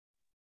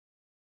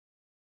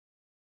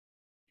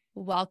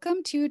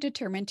Welcome to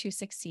Determined to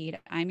Succeed.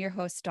 I'm your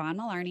host, Dawn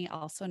Mallarney,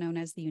 also known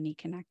as the Unique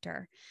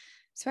Connector.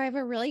 So I have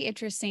a really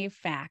interesting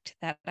fact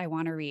that I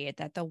want to read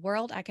that the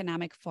World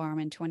Economic Forum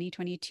in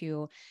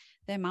 2022,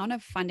 the amount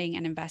of funding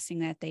and investing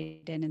that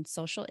they did in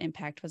social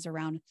impact was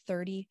around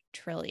 30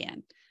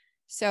 trillion.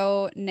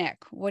 So Nick,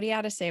 what do you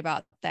have to say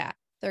about that?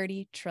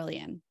 30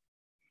 trillion.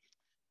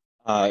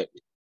 Uh,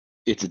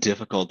 it's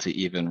difficult to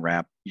even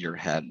wrap your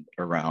head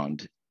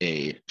around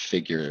a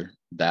figure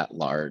that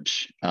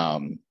large.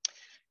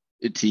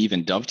 To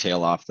even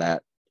dovetail off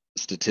that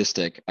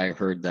statistic, I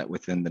heard that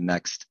within the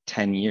next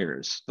 10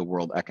 years, the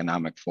World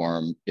Economic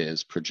Forum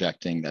is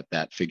projecting that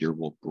that figure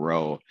will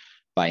grow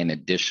by an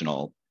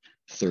additional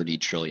 $30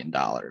 trillion.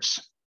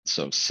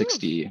 So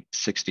 60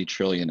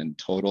 trillion in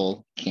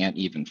total, can't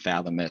even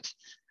fathom it.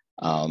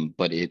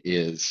 But it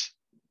is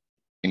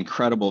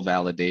incredible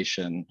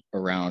validation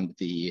around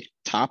the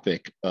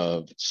topic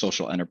of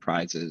social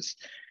enterprises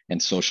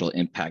and social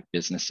impact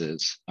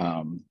businesses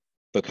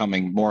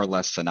becoming more or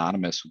less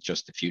synonymous with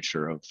just the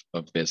future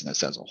of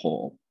business as a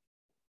whole.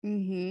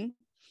 Mm-hmm.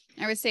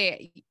 I would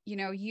say,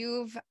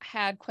 you've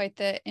had quite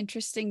the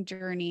interesting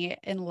journey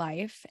in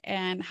life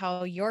and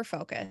how your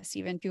focus,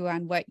 even to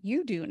on what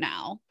you do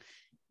now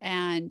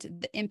and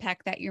the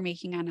impact that you're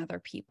making on other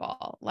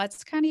people.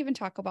 Let's kind of even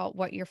talk about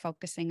what you're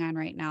focusing on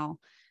right now.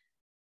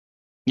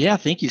 Yeah,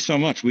 thank you so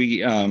much. We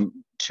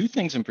two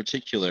things in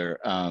particular.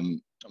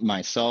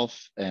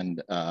 Myself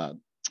and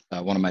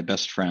one of my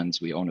best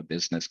friends, we own a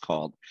business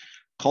called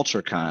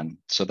CultureCon.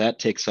 So that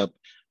takes up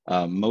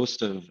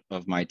most of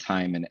my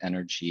time and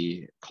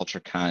energy.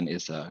 CultureCon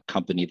is a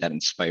company that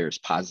inspires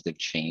positive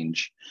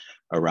change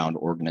around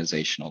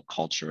organizational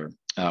culture.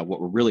 What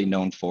we're really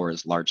known for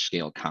is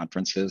large-scale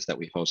conferences that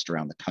we host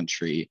around the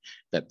country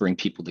that bring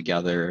people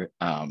together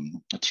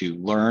to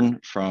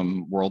learn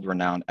from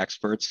world-renowned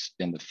experts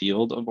in the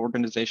field of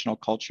organizational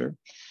culture,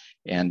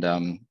 and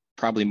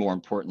probably more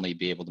importantly,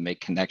 be able to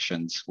make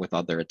connections with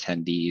other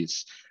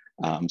attendees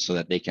so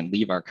that they can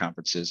leave our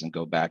conferences and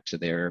go back to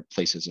their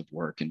places of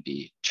work and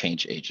be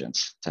change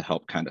agents to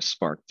help kind of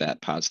spark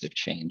that positive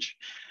change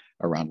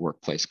around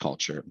workplace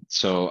culture.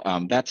 So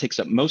that takes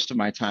up most of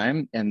my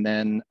time. And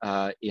then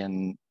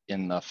in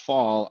the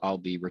fall, I'll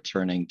be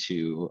returning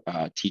to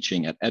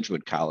teaching at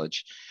Edgewood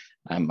College.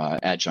 I'm an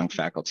adjunct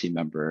faculty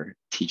member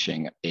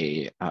teaching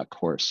a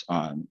course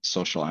on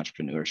social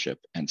entrepreneurship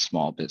and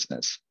small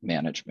business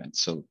management.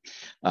 So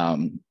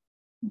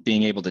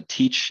being able to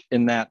teach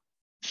in that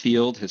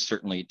field has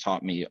certainly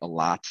taught me a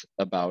lot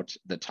about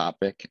the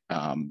topic.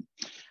 And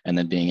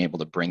then being able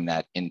to bring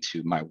that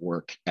into my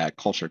work at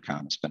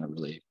CultureCon has been a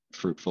really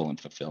fruitful and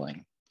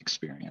fulfilling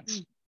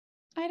experience.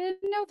 I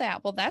didn't know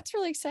that. Well, that's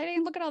really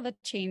exciting. Look at all the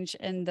change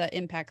and the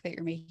impact that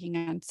you're making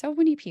on so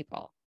many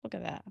people. Look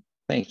at that.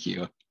 Thank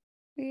you.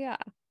 Yeah.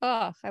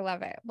 Oh, I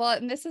love it. Well,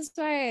 and this is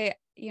why,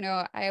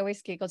 I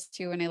always giggle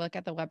too when I look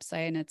at the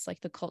website and it's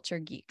like the culture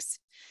geeks,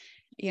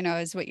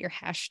 is what your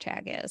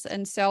hashtag is.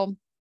 And so,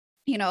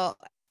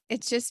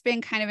 it's just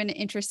been kind of an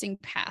interesting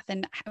path.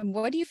 And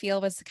what do you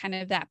feel was kind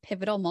of that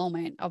pivotal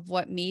moment of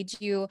what made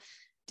you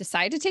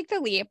decide to take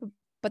the leap,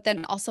 but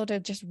then also to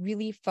just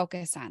really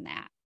focus on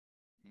that?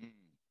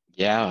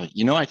 Yeah,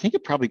 I think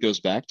it probably goes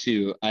back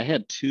to I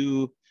had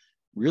two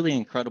really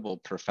incredible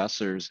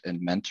professors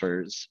and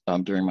mentors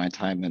during my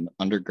time in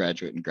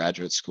undergraduate and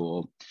graduate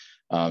school.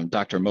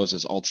 Dr.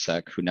 Moses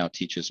Altsek, who now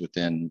teaches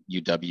within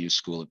UW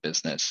School of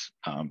Business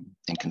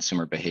in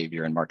Consumer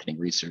Behavior and Marketing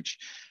Research.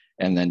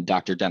 And then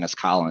Dr. Dennis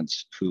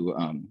Collins, who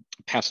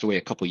passed away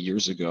a couple of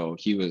years ago.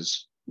 He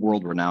was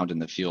world renowned in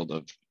the field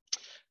of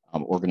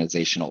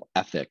organizational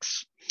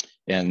ethics.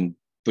 And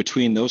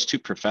between those two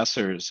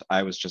professors,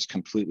 I was just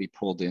completely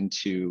pulled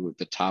into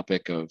the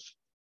topic of,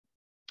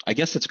 I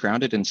guess it's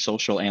grounded in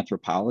social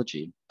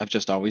anthropology. I've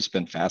just always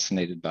been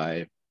fascinated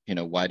by,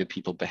 why do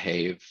people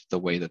behave the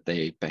way that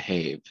they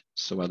behave?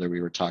 So whether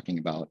we were talking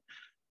about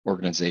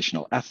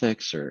organizational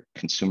ethics or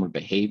consumer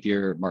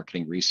behavior,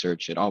 marketing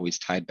research, it always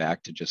tied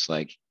back to just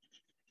like,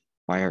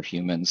 why are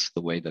humans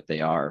the way that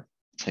they are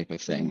type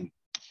of thing.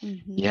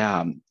 Mm-hmm.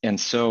 Yeah. And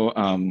so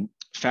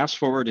fast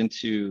forward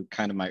into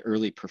kind of my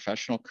early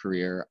professional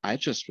career, I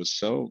just was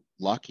so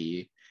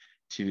lucky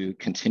to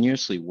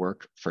continuously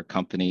work for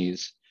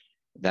companies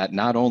that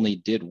not only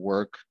did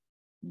work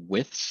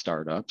with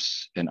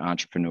startups and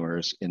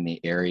entrepreneurs in the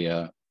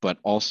area, but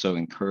also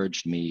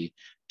encouraged me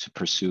to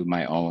pursue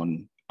my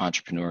own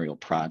entrepreneurial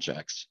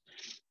projects.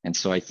 And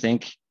so I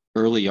think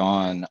early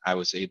on, I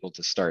was able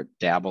to start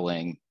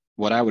dabbling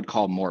what I would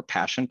call more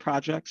passion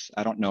projects.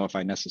 I don't know if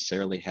I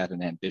necessarily had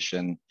an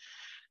ambition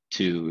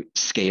to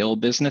scale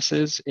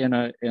businesses in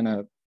a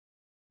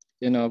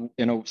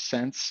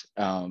sense,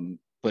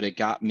 but it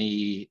got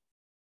me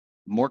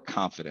more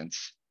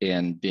confidence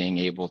in being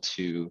able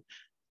to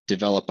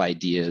develop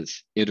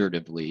ideas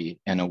iteratively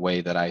in a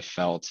way that I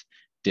felt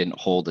didn't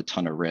hold a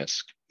ton of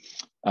risk.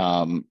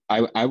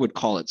 I would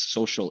call it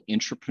social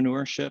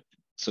entrepreneurship.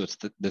 So it's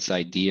this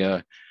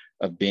idea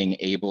of being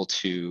able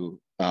to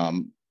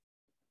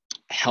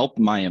help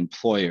my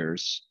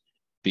employers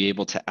be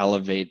able to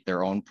elevate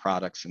their own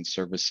products and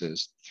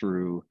services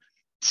through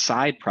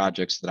side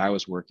projects that I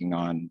was working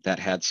on that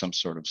had some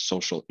sort of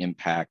social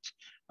impact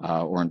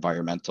or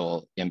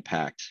environmental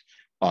impact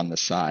on the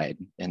side.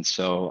 And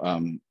so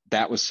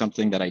that was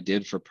something that I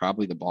did for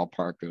probably the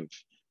ballpark of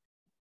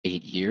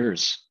 8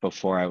 years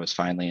before I was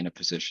finally in a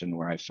position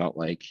where I felt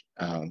like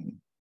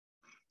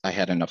I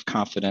had enough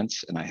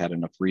confidence and I had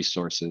enough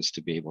resources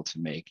to be able to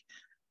make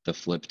the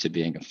flip to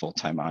being a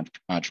full-time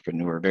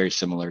entrepreneur, very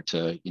similar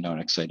to, an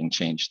exciting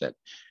change that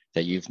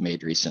you've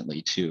made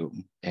recently too.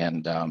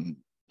 And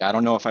I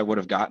don't know if I would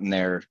have gotten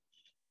there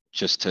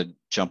just to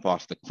jump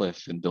off the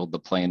cliff and build the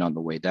plane on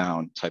the way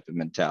down type of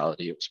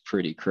mentality. It was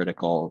pretty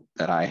critical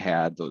that I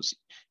had those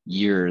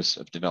years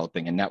of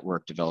developing a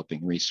network,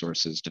 developing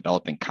resources,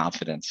 developing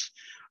confidence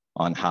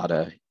on how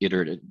to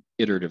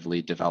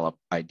iteratively develop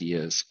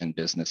ideas and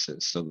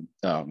businesses. So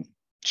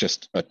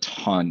just a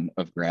ton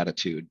of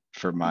gratitude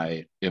for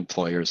my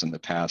employers in the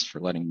past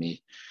for letting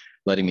me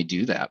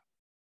do that.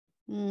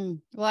 Well,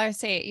 I would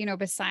say,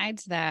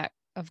 besides that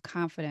of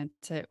confidence,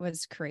 it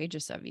was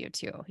courageous of you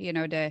too,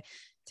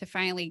 to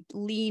finally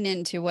lean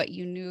into what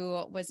you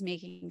knew was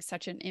making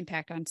such an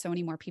impact on so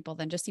many more people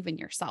than just even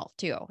yourself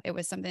too. It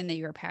was something that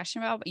you were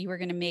passionate about, but you were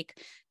going to make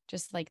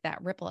just like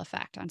that ripple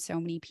effect on so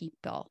many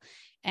people.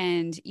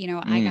 And,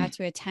 I got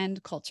to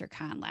attend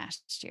CultureCon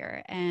last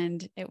year,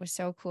 and it was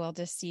so cool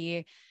to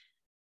see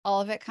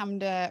all of it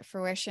come to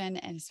fruition.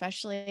 And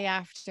especially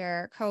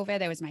after COVID,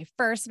 it was my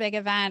first big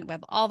event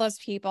with all those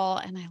people,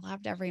 and I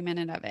loved every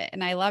minute of it.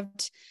 And I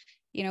loved,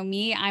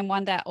 me, I'm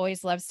one that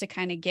always loves to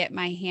kind of get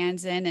my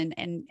hands in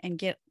and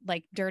get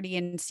like dirty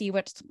and see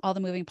what's all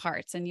the moving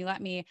parts. And you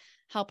let me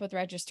help with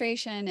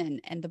registration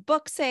and the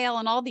book sale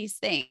and all these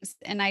things.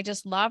 And I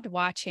just loved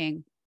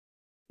watching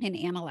and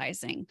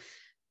analyzing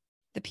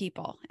the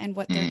people and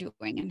what they're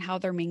doing and how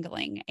they're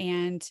mingling.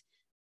 And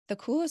the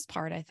coolest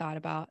part I thought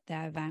about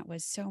that event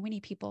was so many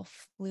people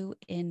flew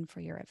in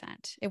for your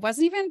event. It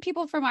wasn't even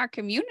people from our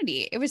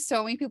community. It was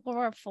so many people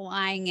were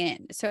flying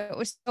in. So it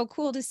was so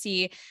cool to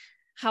see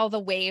how the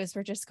waves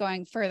were just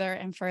going further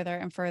and further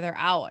and further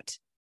out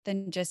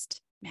than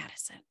just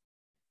Madison.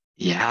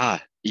 Yeah.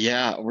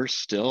 We're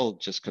still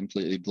just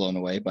completely blown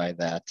away by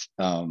that.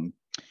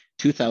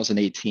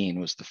 2018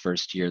 was the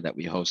first year that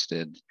we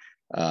hosted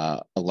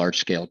a large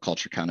scale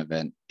CultureCon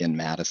event in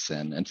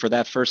Madison. And for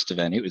that first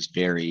event, it was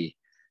very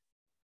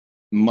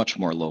much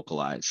more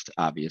localized,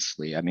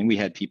 obviously. I mean, we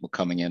had people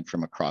coming in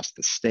from across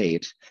the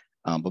state,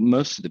 but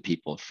most of the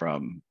people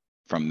from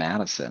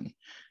Madison.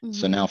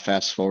 So now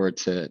fast forward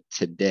to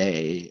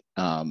today,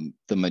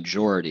 the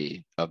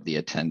majority of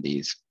the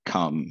attendees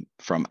come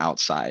from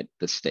outside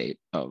the state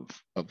of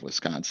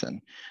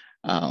Wisconsin.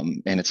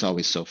 And it's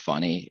always so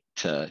funny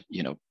to,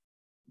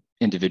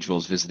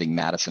 individuals visiting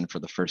Madison for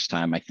the first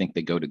time. I think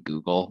they go to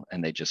Google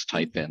and they just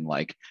type in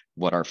like,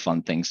 what are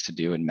fun things to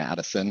do in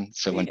Madison?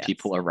 So when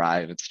people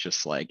arrive, it's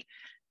just like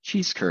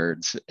cheese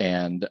curds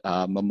and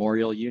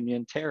Memorial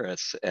Union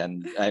Terrace.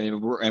 And I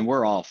mean,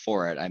 we're all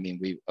for it. I mean,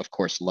 we of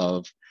course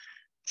love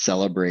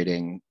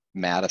celebrating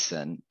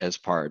Madison as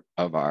part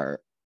of our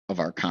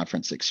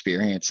conference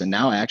experience. And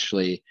now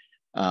actually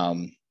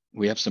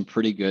we have some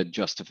pretty good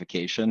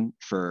justification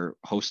for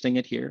hosting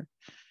it here.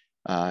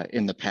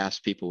 In the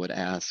past, people would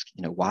ask,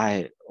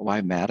 why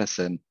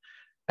Madison?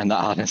 And the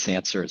honest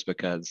answer is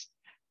because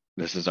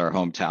this is our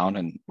hometown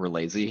and we're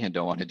lazy and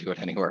don't want to do it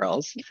anywhere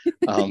else.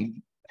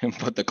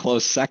 But the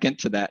close second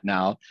to that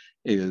now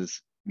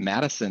is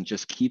Madison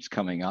just keeps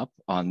coming up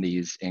on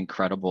these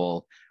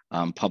incredible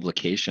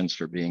publications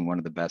for being one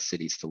of the best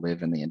cities to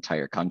live in the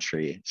entire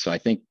country. So I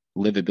think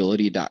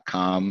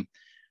livability.com,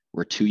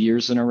 we're 2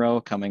 years in a row,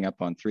 coming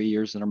up on 3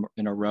 years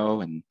in a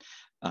row. And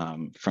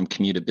from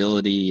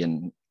commutability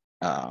and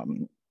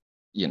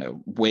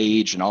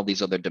wage and all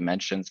these other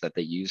dimensions that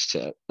they use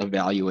to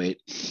evaluate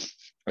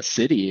a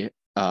city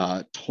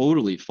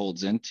totally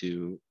folds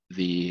into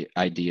the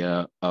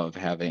idea of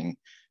having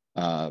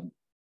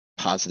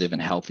positive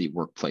and healthy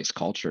workplace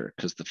culture,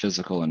 because the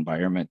physical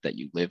environment that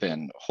you live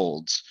in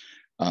holds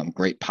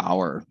great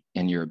power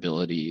in your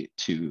ability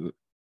to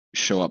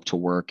show up to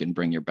work and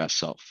bring your best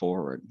self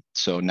forward.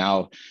 So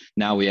now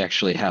we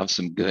actually have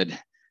some good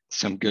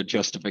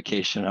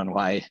justification on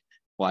why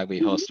we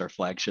host our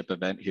flagship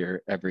event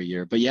here every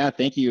year. But yeah,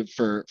 thank you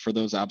for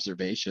those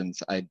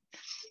observations.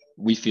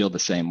 We feel the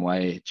same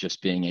way,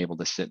 just being able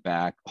to sit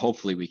back.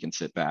 Hopefully we can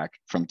sit back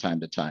from time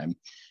to time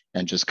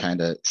and just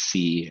kind of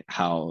see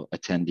how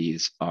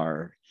attendees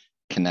are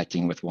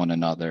connecting with one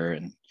another,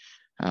 and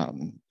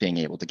being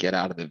able to get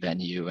out of the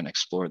venue and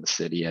explore the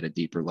city at a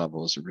deeper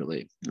level is a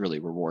really, really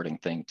rewarding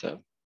thing to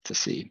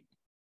see.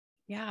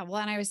 Yeah.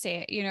 Well, and I would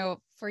say,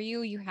 for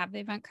you have the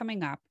event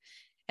coming up.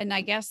 And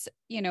I guess,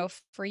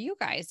 for you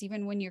guys,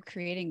 even when you're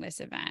creating this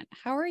event,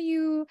 how are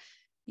you,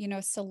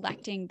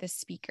 selecting the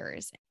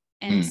speakers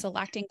and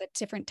selecting the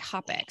different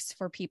topics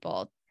for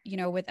people,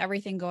 with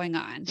everything going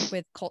on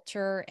with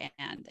culture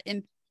and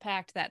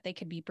impact that they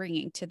could be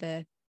bringing to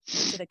the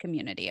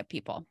community of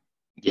people?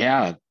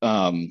 Yeah.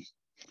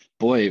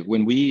 Boy,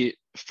 when we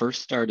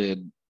first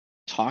started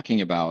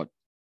talking about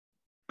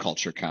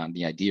CultureCon,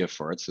 the idea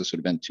for it, so this would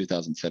have been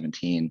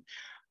 2017.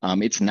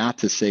 It's not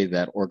to say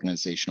that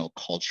organizational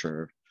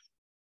culture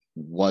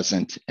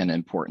wasn't an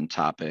important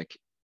topic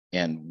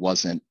and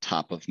wasn't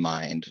top of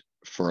mind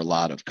for a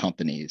lot of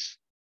companies,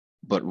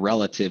 but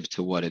relative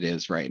to what it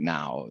is right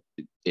now,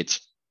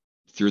 it's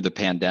through the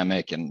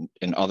pandemic and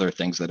other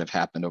things that have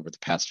happened over the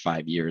past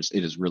 5 years,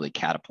 it has really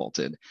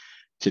catapulted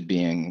to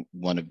being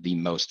one of the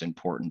most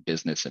important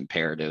business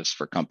imperatives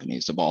for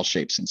companies of all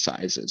shapes and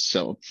sizes.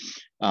 So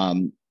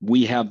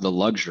we have the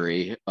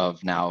luxury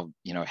of now,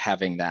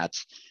 having that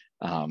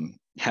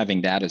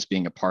as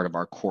being a part of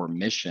our core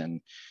mission.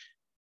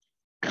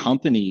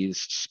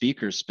 Companies,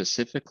 speakers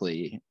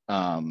specifically,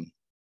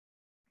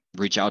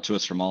 reach out to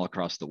us from all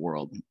across the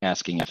world,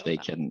 asking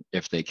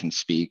if they can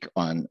speak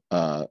on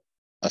a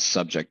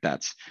subject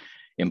that's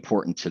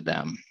important to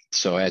them.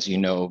 So as you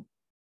know,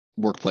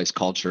 workplace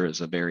culture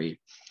is a very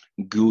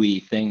gooey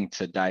thing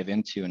to dive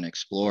into and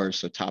explore.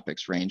 So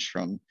topics range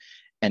from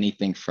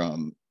anything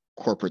from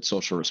corporate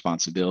social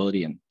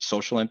responsibility and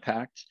social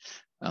impact,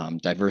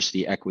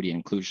 diversity, equity,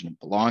 inclusion, and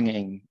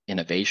belonging,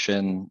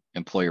 innovation,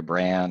 employer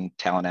brand,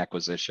 talent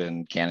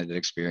acquisition, candidate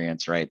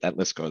experience, right? That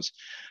list goes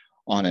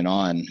on and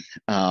on.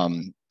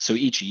 So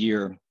each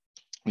year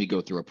we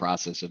go through a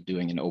process of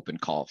doing an open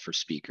call for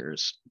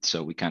speakers.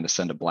 So we kind of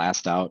send a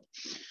blast out,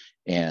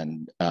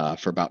 and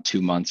for about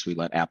 2 months, we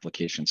let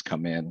applications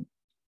come in.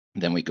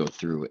 Then we go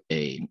through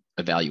a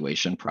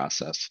evaluation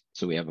process.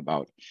 So we have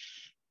about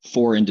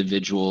 4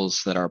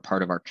 individuals that are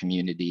part of our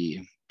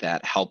community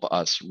that help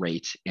us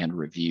rate and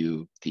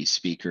review these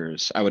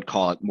speakers. I would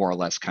call it more or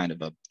less kind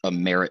of a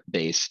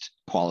merit-based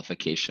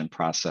qualification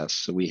process.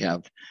 So we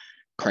have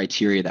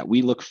criteria that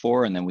we look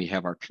for, and then we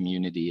have our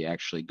community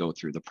actually go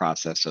through the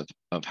process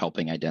of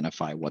helping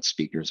identify what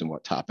speakers and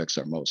what topics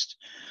are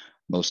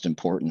most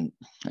important.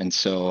 And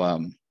so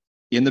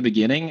in the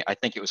beginning, I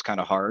think it was kind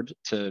of hard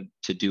to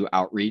do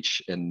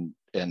outreach and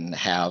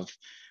have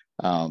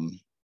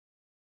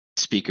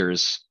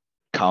speakers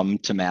come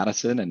to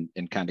Madison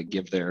and kind of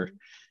give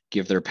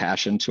their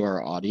passion to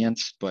our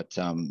audience. But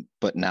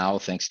now,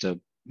 thanks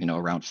to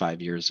around 5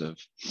 years of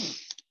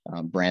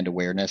brand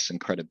awareness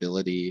and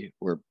credibility,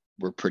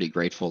 we're pretty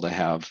grateful to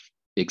have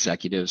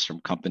executives from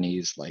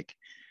companies like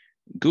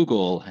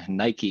Google and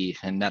Nike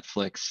and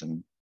Netflix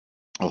and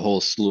a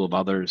whole slew of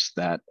others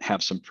that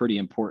have some pretty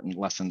important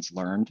lessons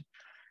learned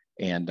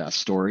and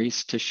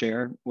stories to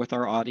share with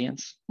our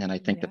audience. And I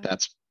think that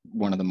that's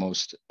one of the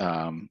most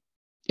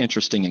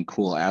interesting and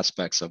cool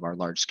aspects of our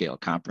large scale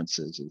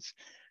conferences is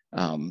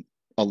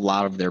a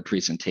lot of their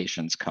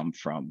presentations come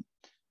from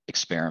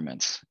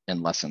experiments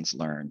and lessons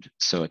learned.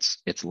 So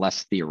it's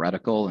less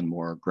theoretical and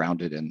more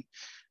grounded in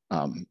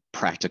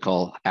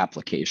practical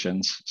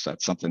applications. So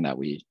that's something that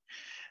we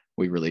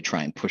really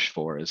try and push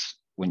for, is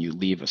when you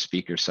leave a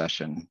speaker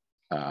session,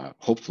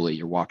 hopefully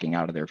you're walking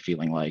out of there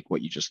feeling like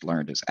what you just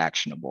learned is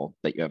actionable,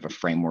 that you have a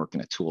framework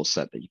and a tool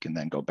set that you can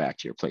then go back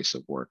to your place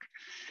of work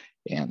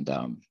and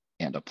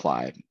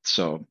apply.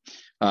 So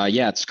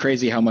it's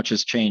crazy how much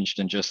has changed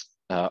in just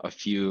a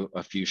few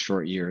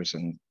short years.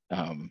 And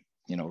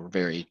we're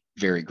very,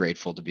 very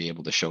grateful to be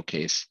able to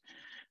showcase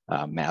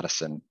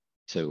Madison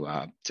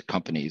to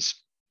companies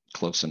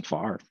close and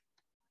far.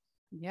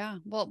 Yeah.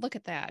 Well, look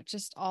at that.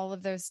 Just all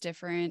of those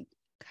different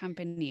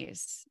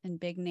companies and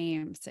big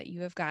names that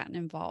you have gotten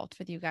involved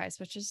with you guys,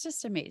 which is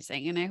just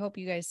amazing. And I hope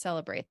you guys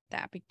celebrate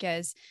that,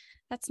 because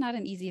that's not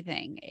an easy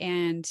thing.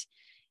 And,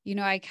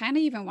 I kind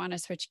of even want to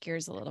switch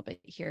gears a little bit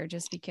here,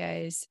 just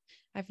because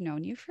I've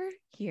known you for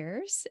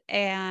years,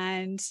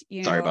 and,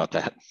 Sorry about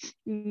that.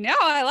 No,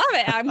 I love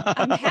it.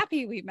 I'm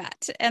happy we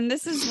met. And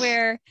this is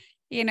where,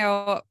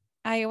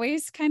 I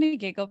always kind of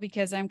giggle,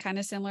 because I'm kind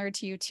of similar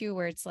to you too,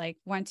 where it's like,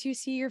 once you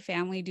see your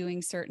family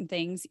doing certain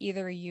things,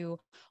 either you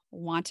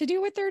want to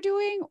do what they're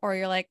doing, or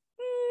you're like,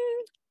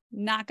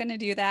 not going to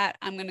do that.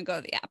 I'm going to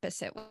go the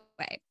opposite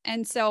way.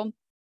 And so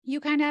you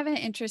kind of have an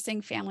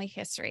interesting family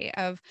history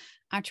of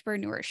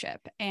entrepreneurship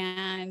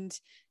and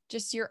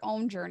just your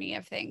own journey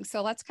of things.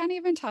 So let's kind of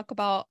even talk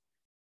about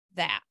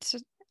that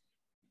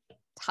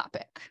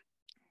topic.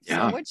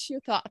 Yeah. So what's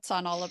your thoughts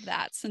on all of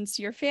that, since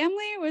your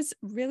family was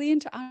really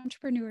into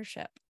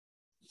entrepreneurship?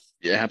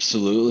 Yeah,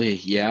 absolutely.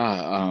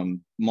 Yeah.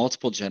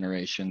 Multiple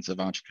generations of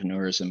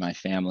entrepreneurs in my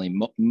family,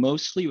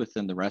 mostly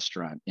within the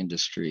restaurant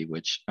industry,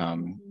 which,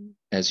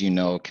 as you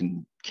know,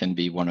 can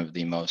be one of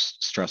the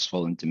most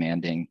stressful and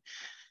demanding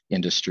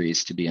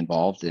industries to be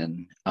involved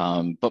in.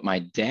 But my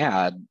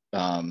dad,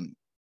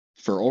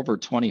 for over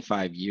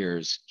 25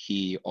 years,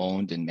 he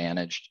owned and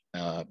managed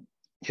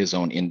his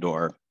own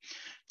indoor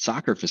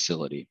soccer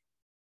facility.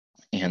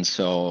 And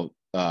so,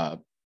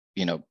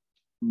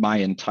 my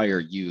entire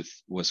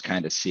youth was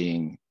kind of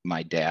seeing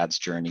my dad's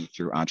journey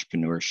through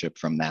entrepreneurship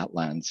from that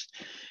lens.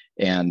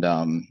 And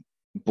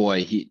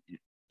boy,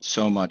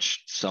 so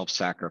much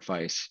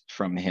self-sacrifice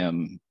from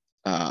him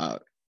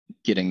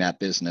getting that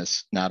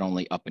business not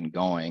only up and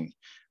going,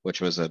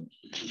 which was a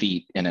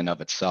feat in and of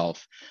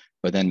itself,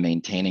 but then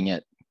maintaining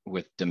it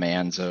with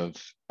demands of,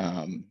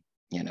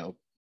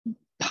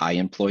 high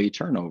employee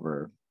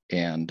turnover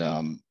and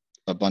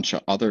a bunch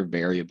of other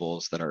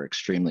variables that are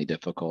extremely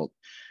difficult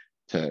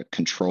to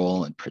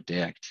control and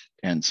predict.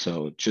 And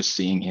so just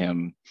seeing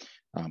him,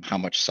 how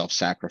much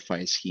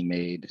self-sacrifice he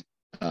made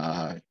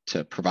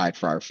to provide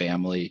for our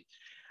family,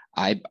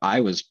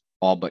 I was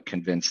all but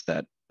convinced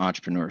that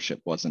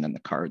entrepreneurship wasn't in the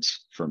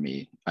cards for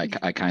me. I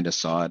kind of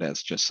saw it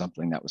as just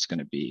something that was going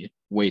to be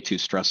way too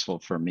stressful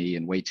for me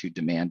and way too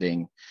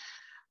demanding.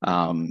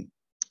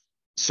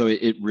 So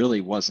it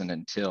really wasn't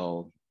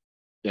until,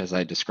 as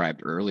I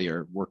described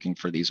earlier, working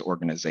for these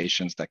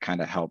organizations that kind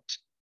of helped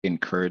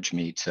encourage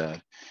me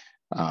to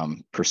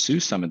pursue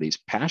some of these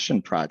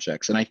passion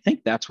projects. And I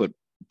think that's what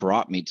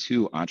brought me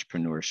to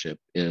entrepreneurship.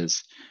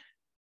 Is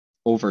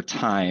over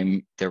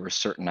time, there were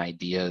certain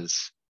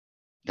ideas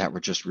that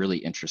were just really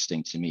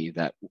interesting to me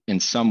that in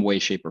some way,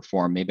 shape, or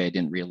form, maybe I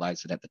didn't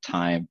realize it at the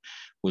time,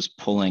 was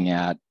pulling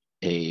at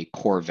a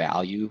core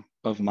value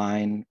of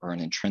mine or an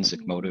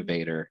intrinsic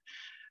motivator.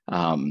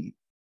 And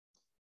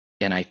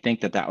I think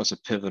that was a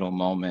pivotal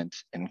moment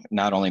in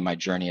not only my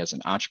journey as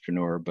an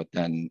entrepreneur, but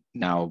then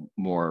now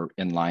more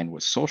in line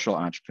with social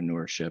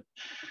entrepreneurship,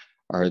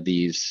 are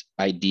these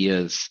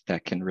ideas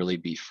that can really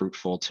be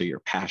fruitful to your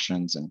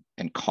passions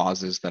and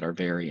causes that are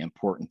very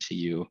important to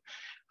you.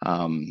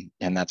 And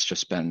that's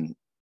just been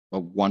a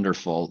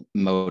wonderful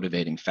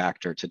motivating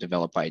factor to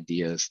develop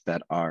ideas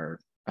that are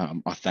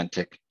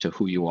authentic to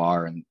who you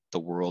are and the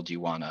world you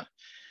want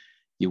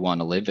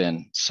to live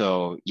in.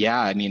 So yeah,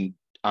 I mean,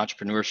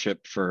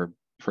 entrepreneurship for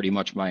pretty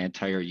much my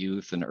entire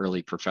youth and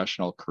early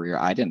professional career,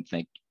 I didn't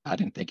think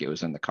it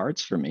was in the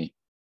cards for me.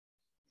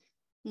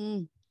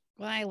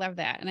 Well, I love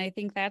that. And I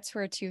think that's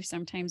where too,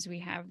 sometimes we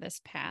have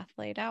this path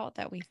laid out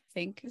that we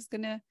think is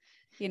going to,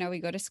 we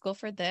go to school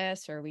for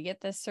this, or we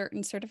get this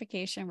certain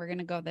certification, we're going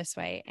to go this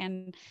way.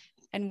 And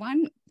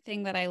one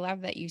thing that I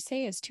love that you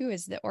say is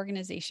the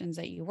organizations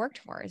that you worked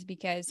for, is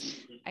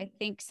because I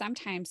think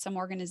sometimes some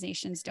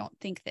organizations don't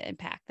think the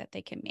impact that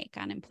they can make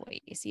on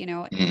employees,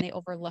 and they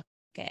overlook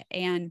it.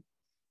 And,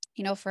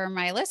 for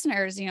my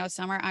listeners,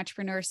 some are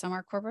entrepreneurs, some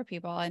are corporate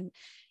people. And,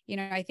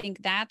 I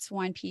think that's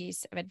one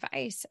piece of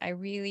advice. I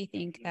really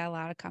think that a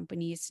lot of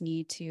companies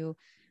need to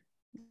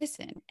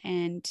listen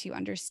and to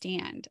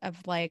understand of,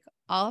 like,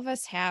 all of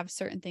us have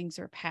certain things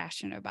we're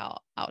passionate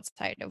about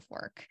outside of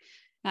work.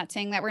 Not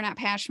saying that we're not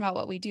passionate about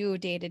what we do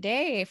day to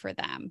day for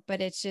them, but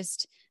it's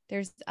just,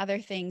 there's other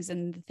things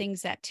and the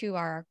things that too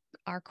are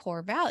our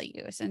core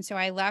values. And so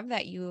I love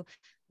that you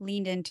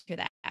leaned into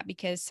that,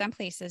 because some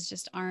places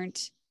just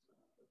aren't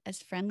as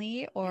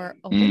friendly or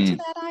open to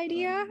that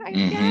idea, I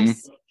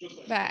guess.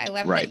 But I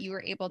love that you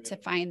were able to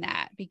find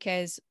that,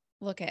 because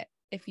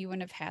if you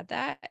wouldn't have had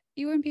that,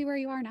 you wouldn't be where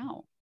you are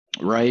now.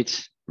 Right.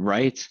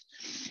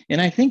 And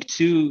I think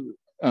too,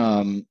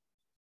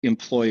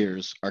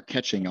 employers are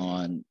catching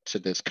on to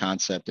this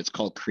concept. It's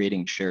called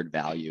creating shared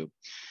value.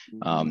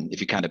 If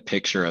you kind of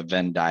picture a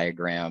Venn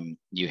diagram,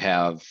 you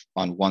have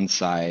on one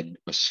side,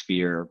 a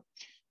sphere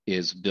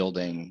is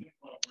building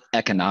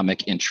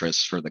economic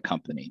interests for the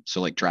company, so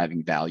like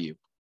driving value.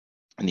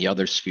 And the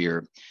other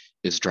sphere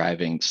is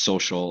driving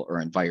social or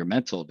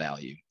environmental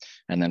value.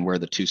 And then where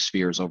the two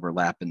spheres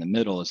overlap in the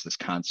middle is this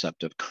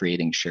concept of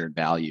creating shared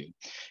value.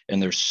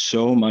 And there's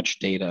so much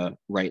data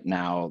right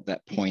now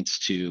that points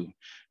to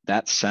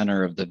that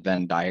center of the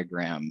Venn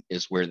diagram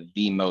is where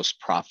the most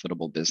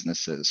profitable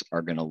businesses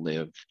are going to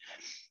live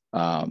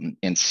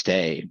and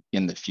stay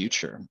in the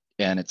future.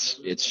 And it's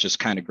just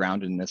kind of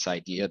grounded in this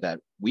idea that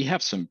we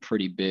have some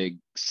pretty big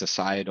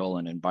societal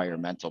and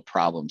environmental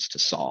problems to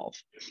solve.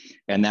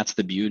 And that's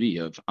the beauty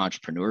of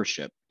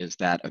entrepreneurship, is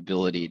that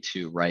ability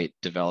to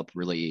develop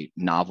really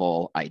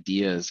novel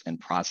ideas and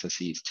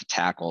processes to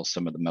tackle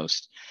some of the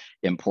most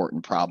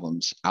important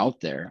problems out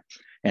there.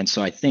 And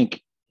so I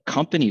think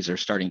companies are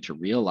starting to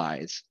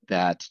realize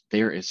that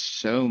there is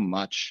so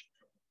much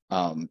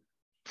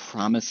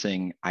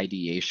promising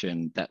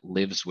ideation that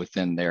lives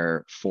within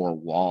their four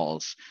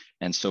walls.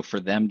 And so for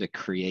them to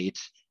create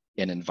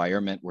an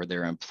environment where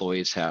their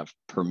employees have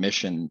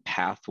permission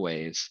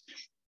pathways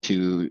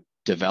to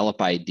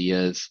develop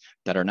ideas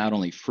that are not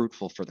only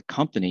fruitful for the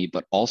company,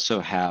 but also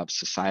have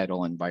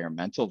societal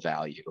environmental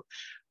value,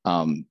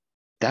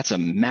 that's a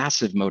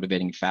massive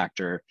motivating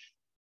factor,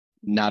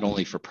 not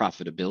only for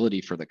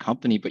profitability for the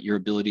company, but your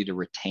ability to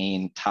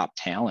retain top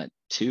talent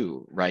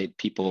too, right?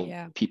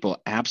 People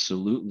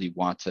absolutely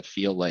want to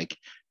feel like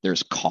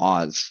there's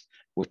cause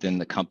within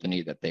the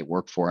company that they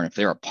work for. And if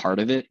they're a part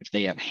of it, if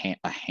they have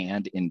a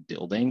hand in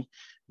building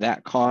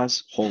that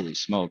cause, holy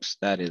smokes,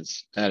 that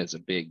is a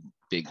big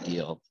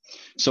deal.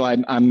 So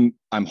I'm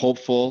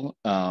hopeful,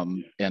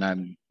 and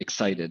I'm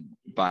excited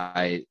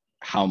by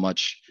how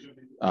much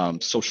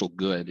social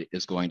good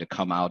is going to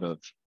come out of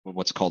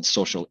what's called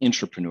social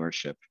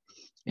entrepreneurship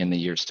in the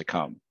years to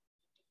come.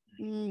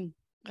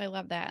 I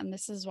love that. And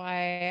this is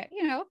why,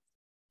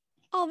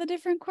 all the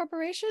different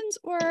corporations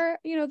or,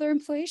 their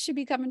employees should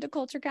be coming to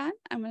CultureCon.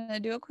 I'm going to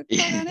do a quick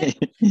plug on it,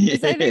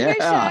 because I think they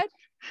should.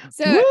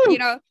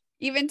 So,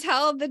 even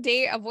tell the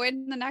date of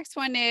when the next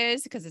one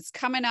is, because it's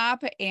coming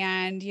up.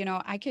 And,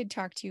 I could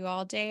talk to you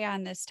all day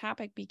on this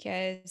topic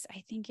because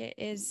I think it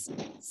is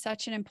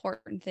such an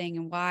important thing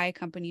and why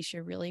companies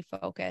should really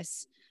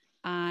focus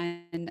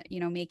on,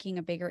 making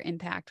a bigger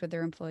impact with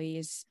their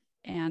employees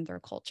and their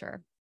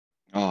culture.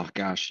 Oh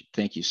gosh,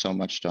 thank you so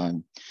much,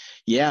 Dawn.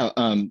 Yeah,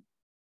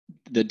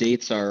 the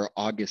dates are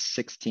August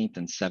 16th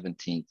and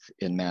 17th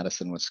in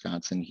Madison,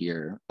 Wisconsin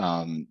here.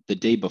 The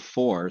day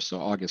before, so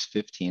August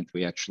 15th,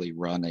 we actually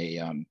run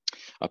a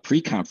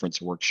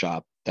pre-conference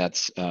workshop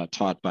that's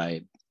taught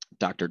by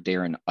Dr.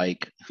 Darren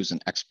Ike, who's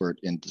an expert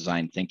in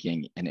design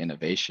thinking and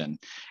innovation.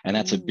 And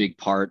that's a big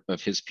part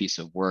of his piece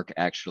of work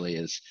actually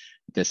is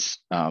this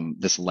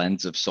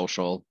lens of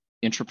social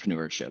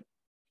entrepreneurship.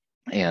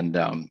 And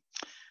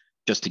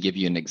just to give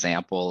you an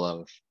example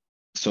of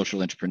social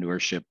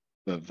entrepreneurship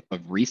of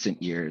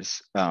recent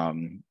years,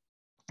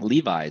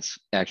 Levi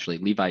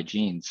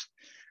Jeans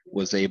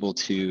was able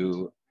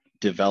to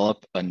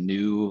develop a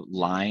new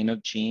line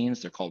of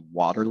jeans. They're called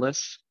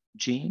waterless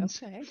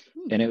jeans. Okay.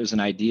 And it was an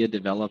idea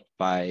developed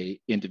by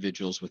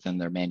individuals within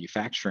their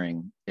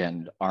manufacturing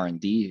and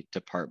R&D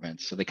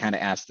departments. So they kind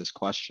of asked this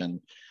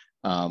question,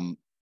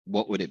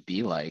 what would it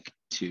be like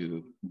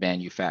to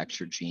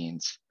manufacture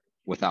jeans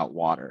without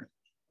water?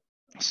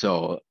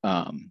 So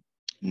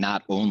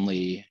not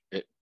only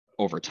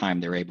over time,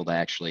 they're able to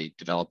actually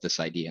develop this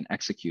idea and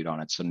execute on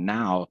it. So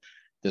now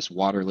this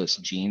waterless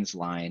jeans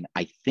line,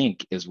 I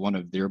think, is one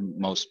of their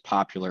most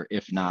popular,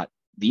 if not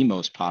the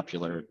most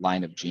popular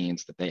line of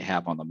jeans that they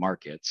have on the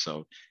market.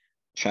 So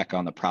check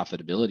on the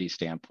profitability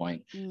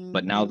standpoint,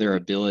 but now their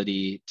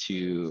ability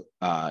to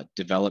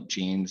develop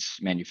jeans,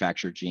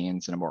 manufacture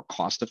jeans in a more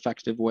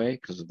cost-effective way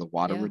because of the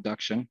water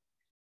reduction,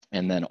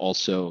 and then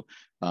also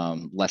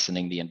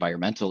lessening the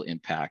environmental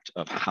impact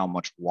of how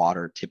much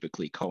water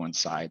typically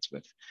coincides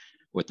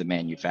with the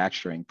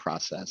manufacturing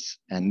process.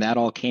 And that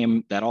all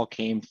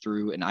came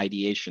through an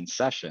ideation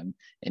session,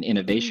 an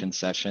innovation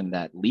session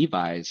that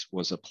Levi's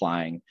was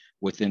applying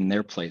within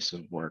their place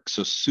of work.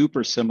 So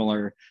super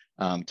similar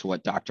to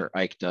what Dr.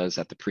 Ike does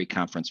at the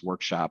pre-conference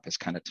workshop, is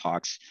kind of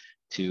talks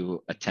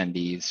to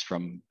attendees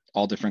from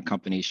all different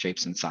companies,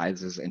 shapes and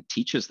sizes, and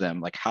teaches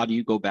them like, how do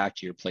you go back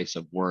to your place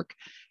of work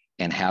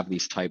and have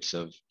these types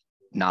of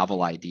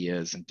novel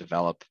ideas and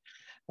develop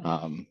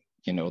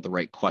the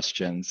right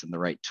questions and the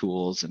right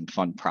tools and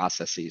fun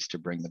processes to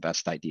bring the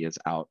best ideas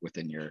out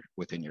within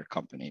your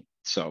company.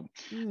 So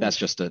that's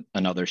just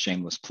another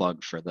shameless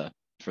plug for the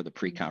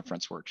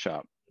pre-conference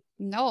workshop.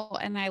 No,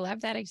 and I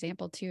love that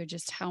example too,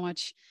 just how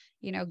much,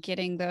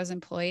 getting those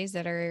employees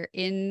that are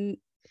in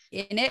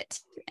it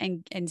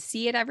and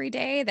see it every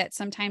day that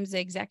sometimes the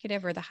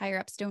executive or the higher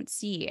ups don't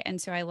see. And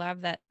so I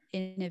love that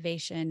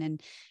innovation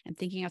and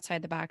thinking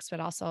outside the box, but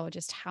also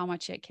just how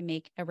much it can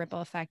make a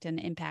ripple effect and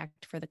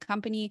impact for the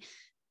company,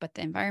 but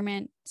the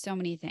environment, so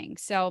many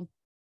things. So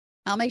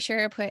I'll make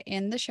sure to put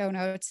in the show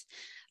notes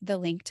the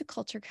link to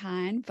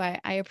CultureCon, but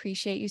I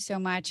appreciate you so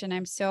much. And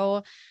I'm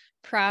so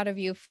proud of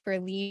you for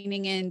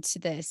leaning into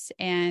this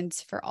and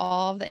for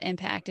all the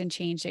impact and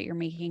change that you're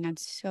making on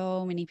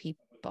so many people.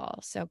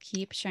 So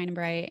keep shining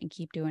bright and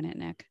keep doing it,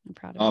 Nick. I'm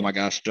proud of you. Oh my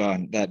gosh,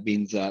 John, that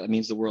means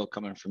the world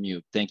coming from you.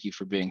 Thank you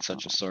for being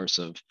such a source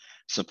of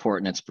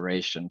support and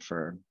inspiration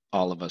for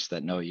all of us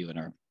that know you and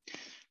are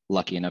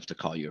lucky enough to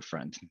call you a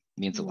friend. It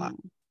means a lot.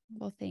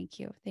 Well, thank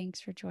you. Thanks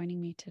for joining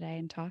me today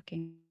and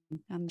talking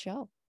on the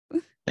show.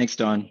 Thanks,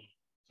 Dawn.